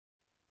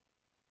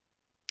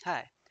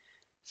Hi.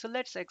 So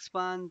let's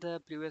expand the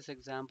previous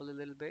example a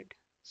little bit.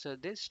 So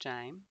this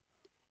time,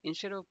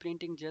 instead of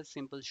printing just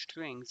simple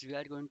strings, we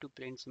are going to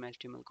print some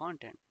HTML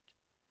content.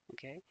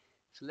 Okay.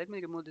 So let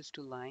me remove these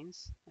two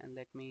lines and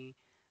let me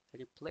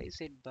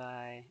replace it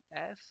by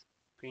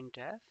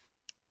printf.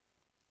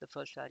 The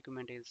first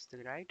argument is the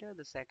writer,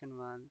 the second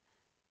one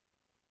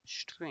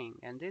string,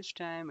 and this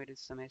time it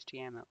is some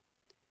HTML.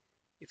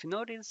 If you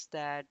notice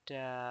that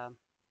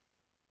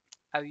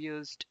I've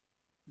used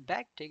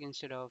backtick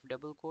instead of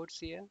double quotes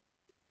here,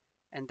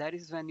 and that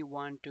is when you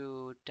want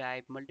to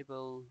type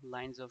multiple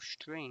lines of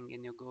string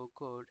in your Go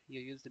code, you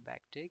use the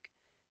backtick.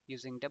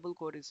 Using double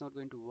quote is not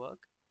going to work.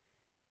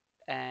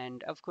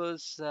 And of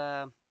course,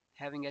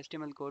 having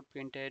HTML code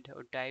printed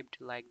or typed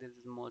like this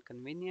is more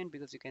convenient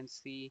because you can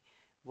see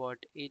what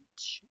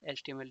each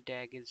HTML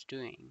tag is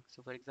doing.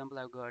 So for example,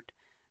 I've got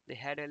the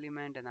head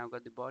element and I've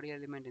got the body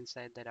element.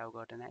 Inside that I've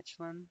got an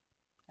h1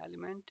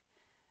 element,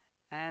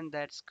 and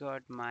that's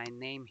got my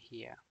name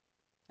here.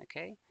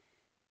 Okay,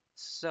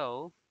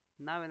 so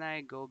now when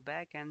I go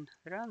back and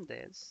run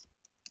this,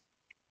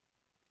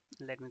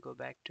 let me go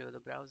back to the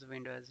browser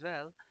window as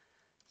well.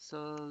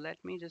 So let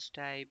me just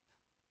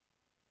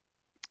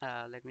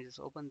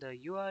open the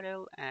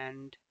URL,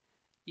 and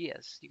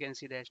yes, you can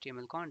see the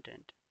HTML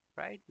content,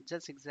 right?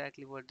 Just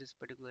exactly what this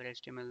particular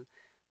HTML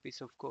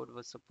piece of code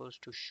was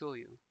supposed to show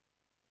you.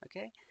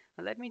 Okay,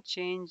 now let me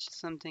change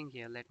something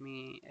here. Let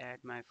me add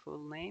my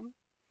full name,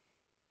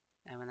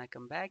 and when I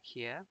come back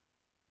here,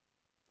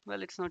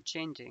 well, it's not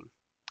changing.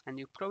 And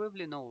you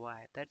probably know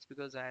why. That's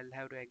because I'll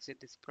have to exit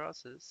this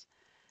process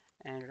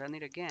and run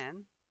it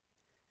again.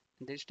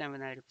 This time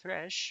when I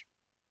refresh,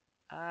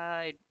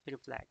 it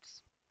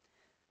reflects.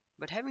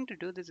 But having to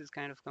do this is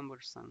kind of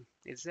cumbersome.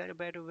 Is there a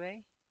better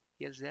way?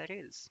 Yes, there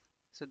is.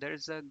 So there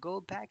is a Go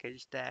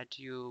package that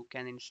you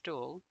can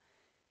install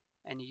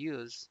and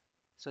use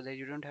so that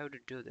you don't have to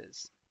do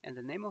this. And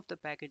the name of the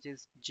package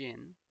is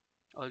Gin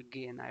or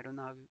Gin. I don't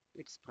know how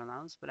it's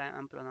pronounced, but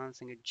I'm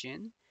pronouncing it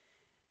Gin.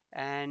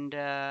 And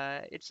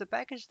it's a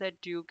package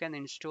that you can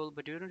install,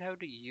 but you don't have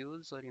to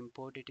use or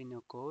import it in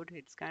your code.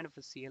 It's kind of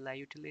a CLI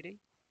utility.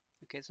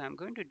 Okay, so I'm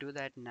going to do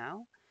that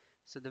now.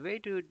 So the way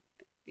to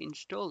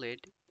install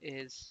it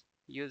is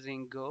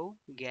using go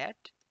get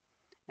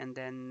and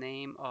then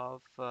name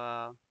of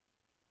the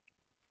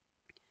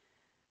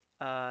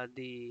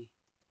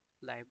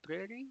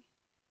library.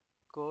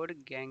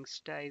 Code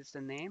Gangsta is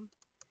the name,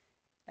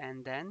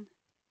 and then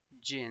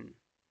Gin.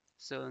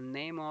 So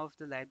name of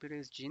the library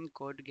is Gin.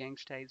 Code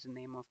Gangsta is the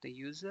name of the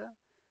user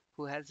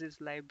who has this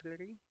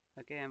library.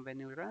 Okay, and when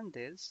you run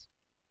this,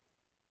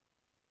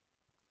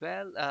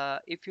 well,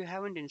 if you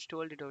haven't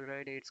installed it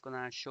already, it's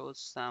gonna show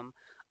some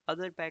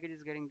other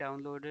packages getting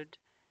downloaded.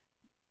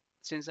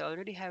 Since I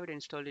already have it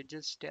installed, it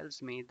just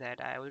tells me that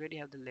I already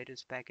have the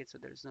latest package, so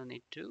there's no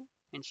need to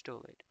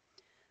install it.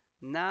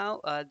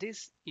 Now,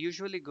 this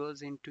usually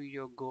goes into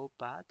your Go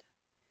path.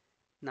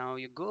 Now,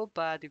 your Go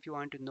path, if you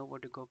want to know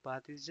what a Go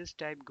path is, just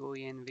type go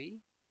env,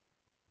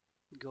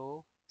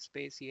 go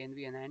space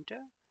env and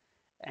enter,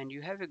 and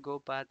you have a Go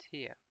path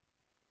here.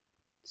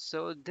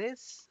 So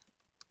this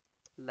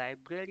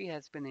library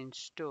has been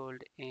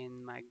installed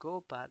in my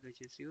Go path,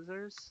 which is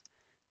users,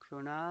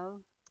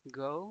 Krunal,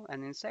 Go,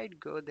 and inside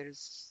Go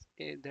there's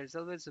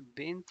always a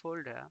bin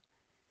folder.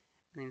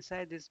 And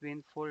inside this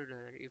bin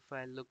folder, if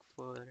I look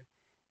for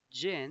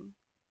gin,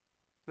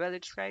 well,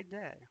 it's right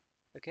there.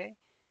 Okay.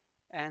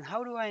 And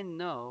how do I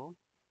know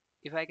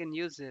if I can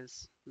use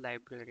this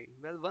library?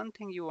 Well, one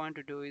thing you want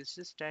to do is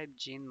just type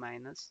gin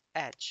minus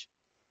h.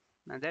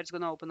 Now that's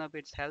going to open up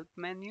its help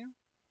menu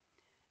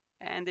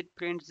and it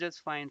prints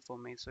just fine for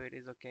me. So it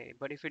is okay.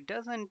 But if it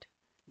doesn't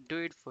do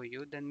it for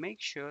you, then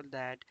make sure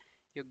that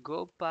your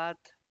go path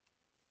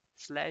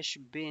slash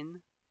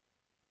bin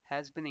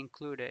has been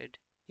included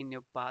in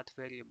your path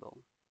variable.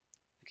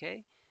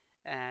 Okay.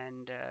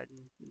 And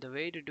the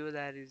way to do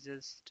that is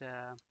just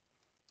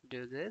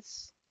do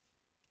this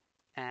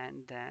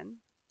and then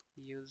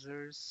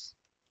users,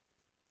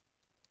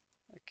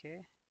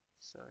 okay,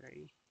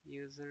 sorry,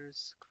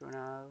 users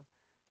kernel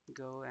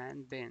go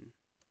and bin.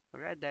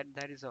 All right,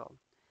 that is all.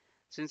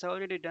 Since I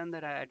already done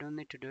that, I don't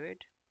need to do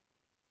it.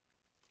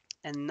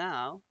 And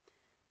now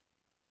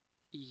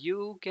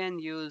you can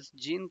use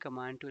gin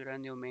command to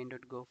run your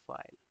main.go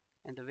file,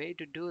 and the way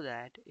to do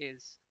that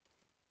is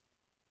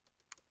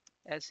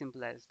as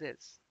simple as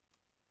this,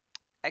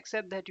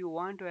 except that you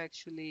want to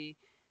actually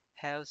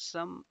have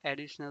some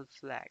additional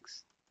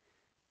flags.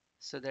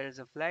 So there is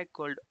a flag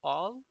called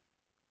all,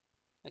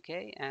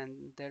 okay,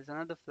 and there's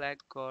another flag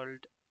called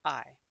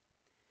I.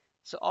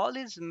 So all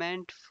is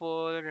meant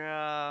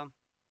for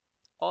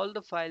all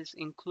the files,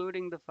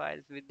 including the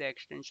files with the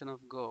extension of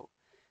Go.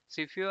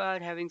 So if you are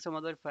having some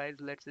other files,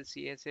 let's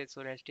say CSS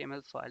or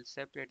HTML files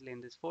separately in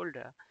this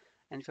folder,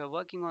 and if you're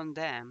working on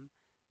them,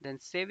 then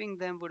saving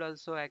them would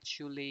also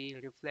actually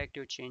reflect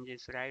your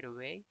changes right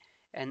away.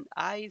 And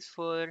I is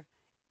for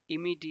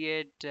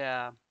immediate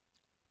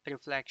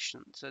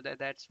reflection. So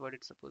that's what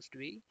it's supposed to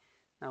be.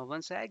 Now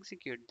once I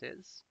execute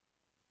this,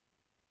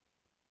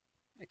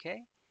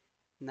 okay,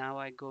 Now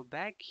I go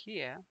back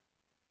here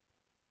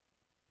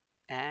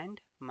and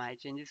my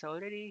change is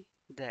already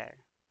there.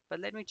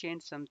 But let me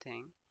change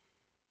something.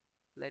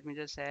 Let me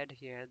just add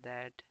here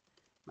that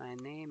my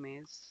name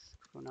is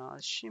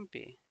Kunal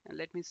Shimpi and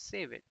let me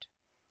save it.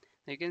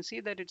 Now you can see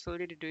that it's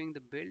already doing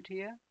the build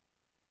here,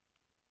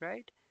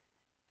 right?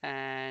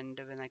 And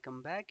when I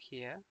come back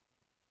here,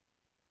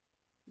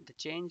 the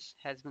change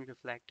has been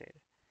reflected.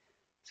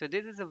 So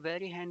this is a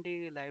very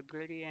handy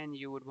library and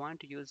you would want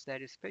to use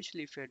that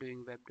especially if you're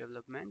doing web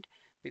development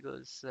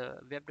because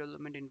web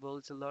development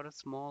involves a lot of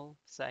small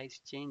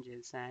size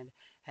changes and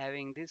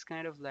having this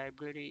kind of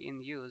library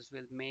in use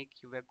will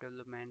make your web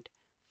development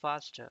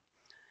faster.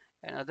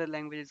 And other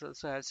languages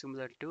also have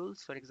similar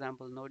tools. For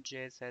example,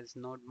 Node.js has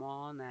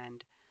NodeMon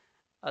and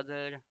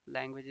other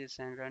languages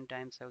and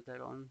runtimes have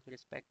their own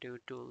respective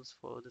tools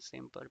for the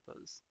same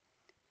purpose.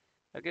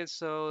 Okay,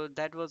 so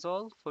that was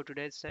all for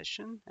today's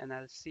session, and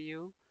I'll see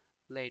you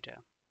later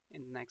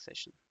in the next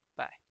session.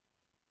 Bye.